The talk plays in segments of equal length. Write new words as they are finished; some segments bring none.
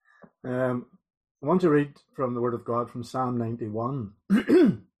I want to read from the Word of God from Psalm 91.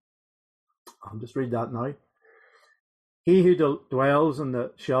 I'll just read that now. He who dwells in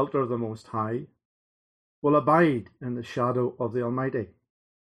the shelter of the Most High will abide in the shadow of the Almighty.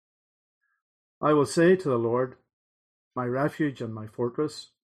 I will say to the Lord, my refuge and my fortress,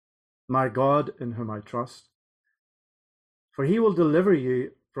 my God in whom I trust. For he will deliver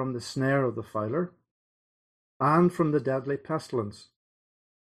you from the snare of the fowler and from the deadly pestilence.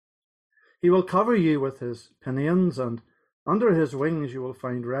 He will cover you with his pinions, and under his wings you will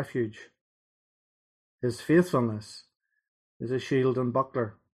find refuge. His faithfulness is a shield and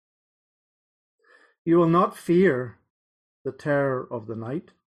buckler. You will not fear the terror of the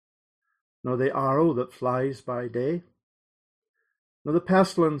night, nor the arrow that flies by day, nor the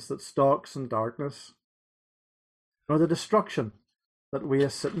pestilence that stalks in darkness, nor the destruction that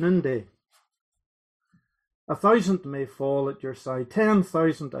wastes at noonday. 1,000 may fall at your side,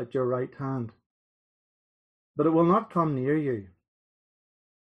 10,000 at your right hand, but it will not come near you.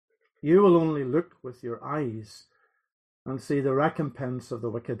 You will only look with your eyes and see the recompense of the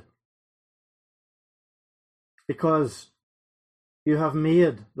wicked. Because you have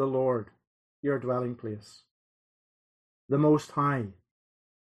made the Lord your dwelling place, the Most High,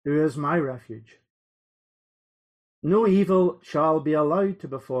 who is my refuge. No evil shall be allowed to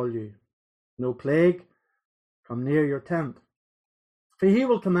befall you, no plague come near your tent. For he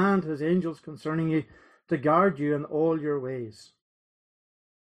will command his angels concerning you to guard you in all your ways.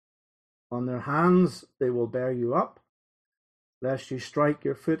 On their hands they will bear you up, lest you strike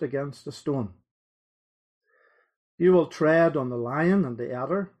your foot against a stone. You will tread on the lion and the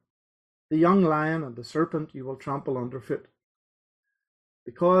adder, the young lion and the serpent you will trample underfoot.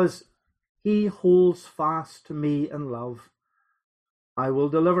 Because he holds fast to me in love, I will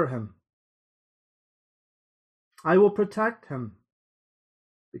deliver him. I will protect him,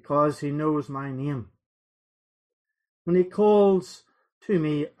 because he knows my name. When he calls to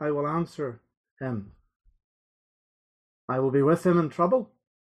me, I will answer him. I will be with him in trouble.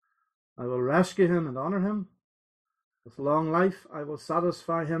 I will rescue him and honor him. With long life I will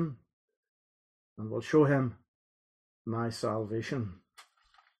satisfy him and will show him my salvation.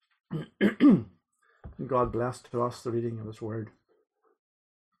 God bless to us the reading of his word.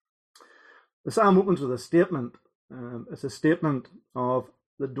 The psalm opens with a statement. It's a statement of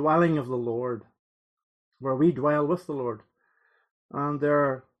the dwelling of the Lord, where we dwell with the Lord. And there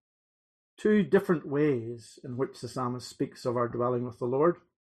are two different ways in which the psalmist speaks of our dwelling with the Lord.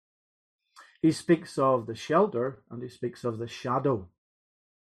 He speaks of the shelter and he speaks of the shadow.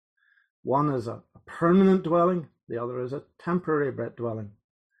 One is a permanent dwelling, the other is a temporary dwelling.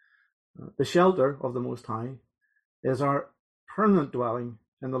 The shelter of the Most High is our permanent dwelling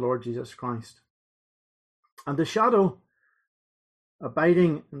in the Lord Jesus Christ. And the shadow,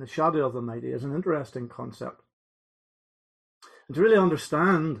 abiding in the shadow of the Almighty, is an interesting concept. And to really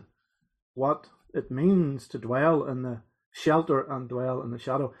understand what it means to dwell in the shelter and dwell in the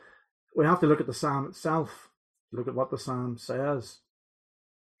shadow, we have to look at the psalm itself, look at what the psalm says.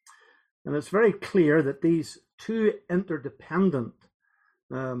 And it's very clear that these two interdependent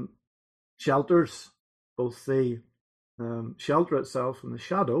shelters, both the shelter itself and the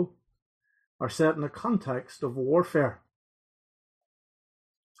shadow, are set in a context of warfare.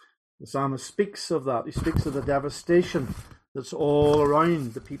 The psalmist speaks of that. He speaks of the devastation that's all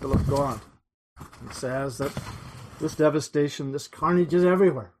around the people of God. He says that this devastation, this carnage is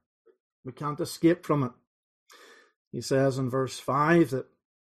everywhere. We can't escape from it. He says in verse 5 that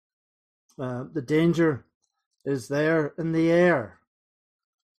the danger is there in the air,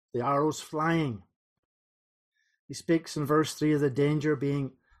 the arrows flying. He speaks in verse 3 of the danger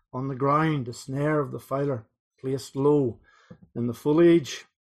being on the ground, the snare of the fowler placed low in the foliage.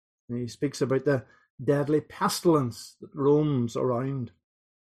 And he speaks about the deadly pestilence that roams around.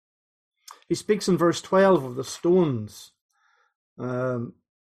 He speaks in verse 12 of the stones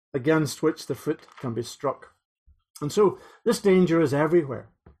against which the foot can be struck. And so this danger is everywhere.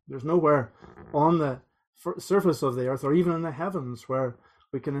 There's nowhere on the surface of the earth or even in the heavens where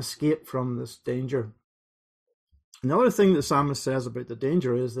we can escape from this danger. Another thing the psalmist says about the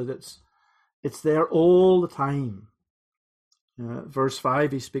danger is that it's there all the time. Verse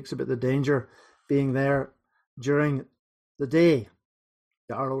 5, he speaks about the danger being there during the day.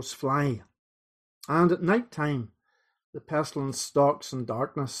 The arrows fly. And at night time, the pestilence stalks in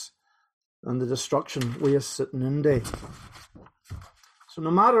darkness and the destruction wastes at noonday. So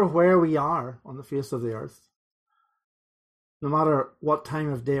no matter where we are on the face of the earth, no matter what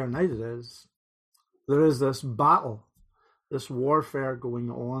time of day or night it is, there is this battle, this warfare going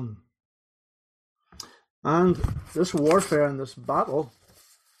on. And this warfare and this battle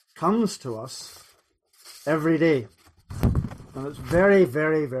comes to us every day. And it's very,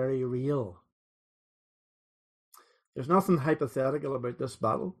 very, very real. There's nothing hypothetical about this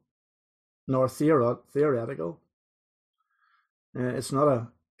battle, nor theoretical. It's not a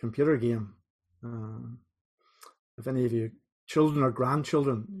computer game. If any of you children or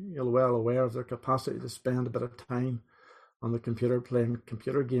grandchildren, you're well aware of their capacity to spend a bit of time on the computer playing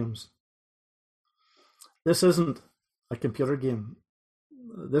computer games. This isn't a computer game.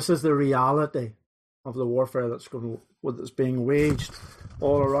 This is the reality of the warfare that's being waged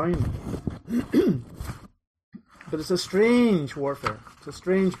all around. But it's a strange warfare. It's a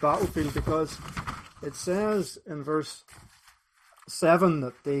strange battlefield, because it says in verse 7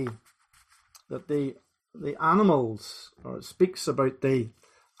 that the animals, or it speaks about the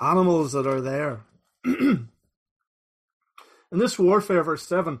animals that are there. In this warfare, verse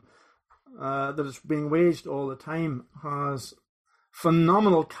 7, that is being waged all the time, has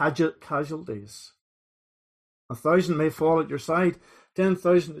phenomenal casualties. 1,000 may fall at your side,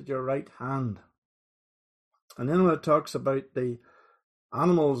 10,000 at your right hand. And then when it talks about the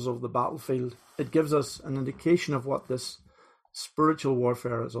animals of the battlefield, it gives us an indication of what this spiritual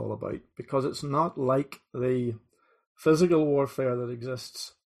warfare is all about, because it's not like the physical warfare that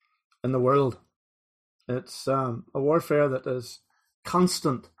exists in the world. It's a warfare that is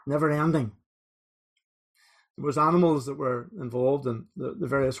constant, never-ending. There was animals that were involved in the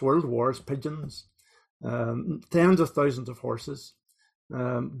various world wars, pigeons, tens of thousands of horses,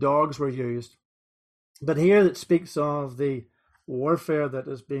 dogs were used. But here it speaks of the warfare that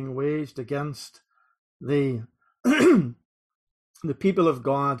is being waged against the the people of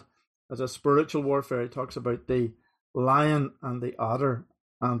God as a spiritual warfare. It talks about the lion and the adder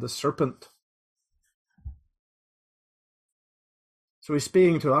and the serpent. So he's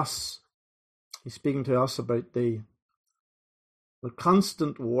speaking to us. He's speaking to us about the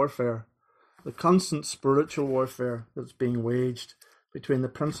constant warfare, the constant spiritual warfare that's being waged between the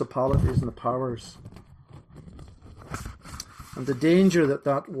principalities and the powers. And the danger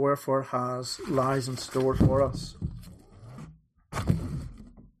that warfare lies in store for us.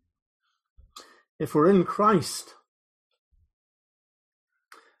 If we're in Christ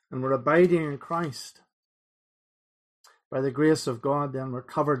and we're abiding in Christ by the grace of God, then we're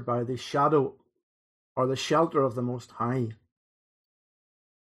covered by the shadow or the shelter of the Most High.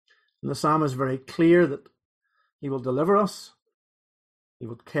 And the psalm is very clear that he will deliver us, he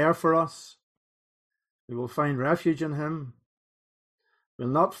will care for us, we will find refuge in him. We'll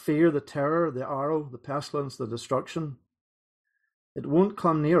not fear the terror, the arrow, the pestilence, the destruction. It won't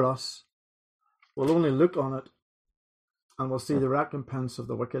come near us. We'll only look on it, and we'll see the recompense of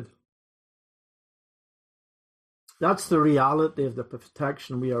the wicked. That's the reality of the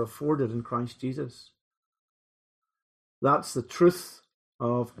protection we are afforded in Christ Jesus. That's the truth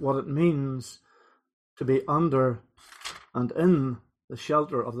of what it means to be under and in the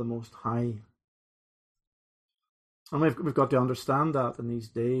shelter of the Most High. And we've got to understand that in these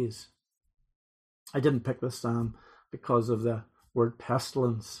days. I didn't pick this psalm because of the word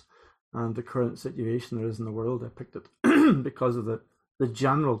pestilence and the current situation there is in the world. I picked it because of the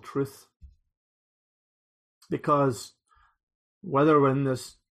general truth. Because whether we're in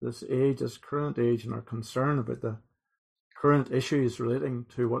this age, this current age, and are concerned about the current issues relating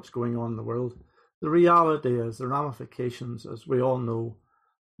to what's going on in the world, the reality is the ramifications, as we all know,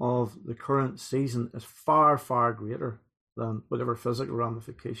 of the current season is far, far greater than whatever physical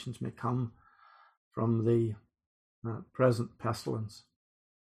ramifications may come from the present pestilence.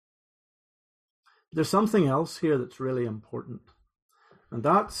 There's something else here that's really important, and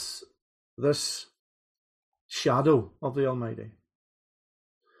that's this shadow of the Almighty.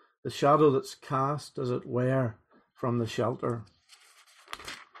 The shadow that's cast, as it were, from the shelter.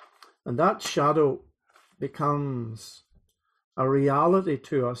 And that shadow becomes a reality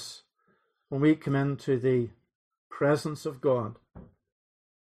to us when we come into the presence of God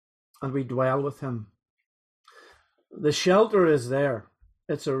and we dwell with him. The shelter is there.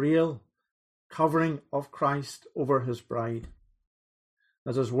 It's a real covering of Christ over his bride.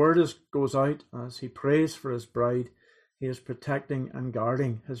 As his word goes out, as he prays for his bride, he is protecting and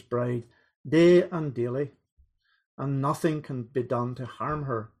guarding his bride day and daily, and nothing can be done to harm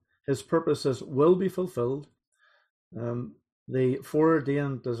her. His purposes will be fulfilled. The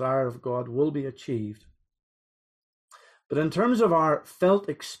foreordained desire of God will be achieved. But in terms of our felt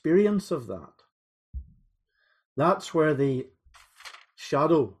experience of that, that's where the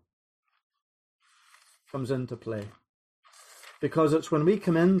shadow comes into play. Because it's when we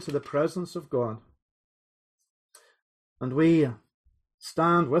come into the presence of God and we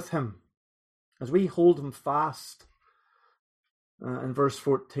stand with him, as we hold him fast in verse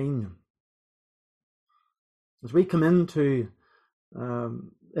 14. As we come into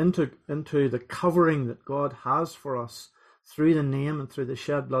the covering that God has for us through the name and through the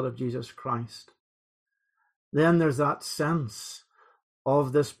shed blood of Jesus Christ, then there's that sense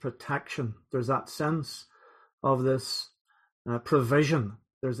of this protection. There's that sense of this provision.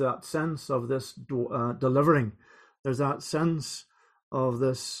 There's that sense of this delivering. There's that sense of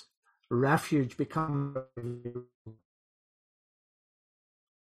this refuge becoming.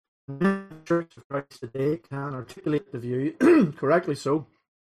 The Church of Christ today can articulate the view, correctly so,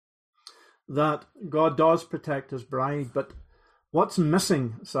 that God does protect his bride, but what's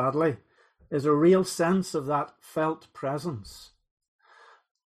missing, sadly, is a real sense of that felt presence.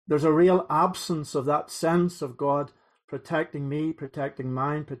 There's a real absence of that sense of God protecting me, protecting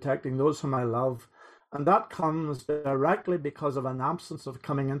mine, protecting those whom I love. And that comes directly because of an absence of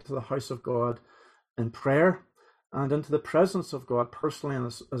coming into the house of God in prayer and into the presence of God personally and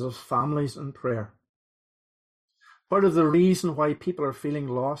as his families in prayer. Part of the reason why people are feeling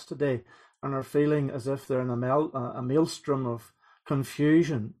lost today and are feeling as if they're in a maelstrom of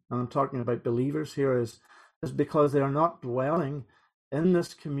confusion, and I'm talking about believers here, is because they are not dwelling in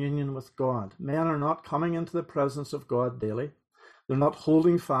this communion with God. Men are not coming into the presence of God daily. They're not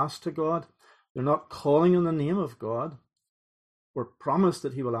holding fast to God. They're not calling in the name of God. We're promised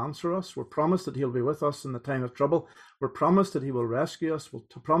that he will answer us. We're promised that he'll be with us in the time of trouble. We're promised that he will rescue us. We're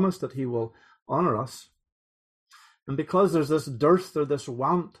promised that he will honor us. And because there's this dearth or this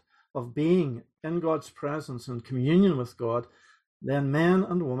want of being in God's presence and communion with God, then men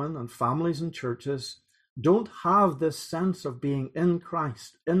and women and families and churches don't have this sense of being in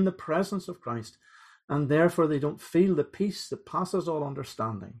Christ, in the presence of Christ, and therefore they don't feel the peace that passes all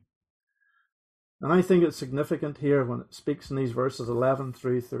understanding. And I think it's significant here when it speaks in these verses 11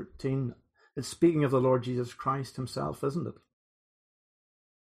 through 13. It's speaking of the Lord Jesus Christ himself, isn't it?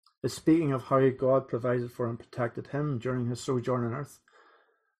 It's speaking of how God provided for and protected him during his sojourn on earth.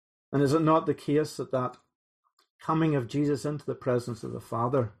 And is it not the case that coming of Jesus into the presence of the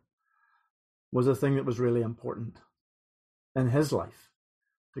Father was a thing that was really important in his life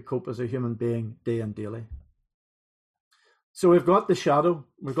to cope as a human being day and daily? So we've got the shadow,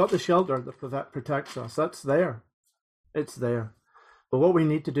 we've got the shelter that protects us. That's there. It's there. But what we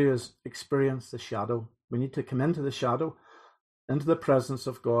need to do is experience the shadow. We need to come into the shadow, into the presence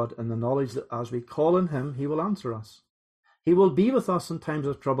of God, and the knowledge that as we call on him, he will answer us. He will be with us in times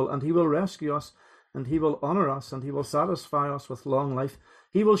of trouble, and he will rescue us, and he will honor us, and he will satisfy us with long life.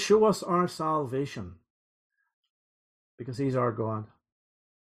 He will show us our salvation because he's our God.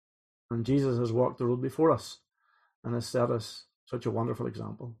 And Jesus has walked the road before us and has set us such a wonderful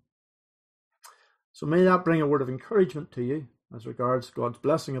example. So may that bring a word of encouragement to you as regards God's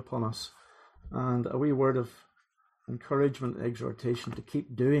blessing upon us, and a wee word of encouragement and exhortation to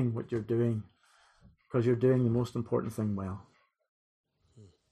keep doing what you're doing, because you're doing the most important thing well.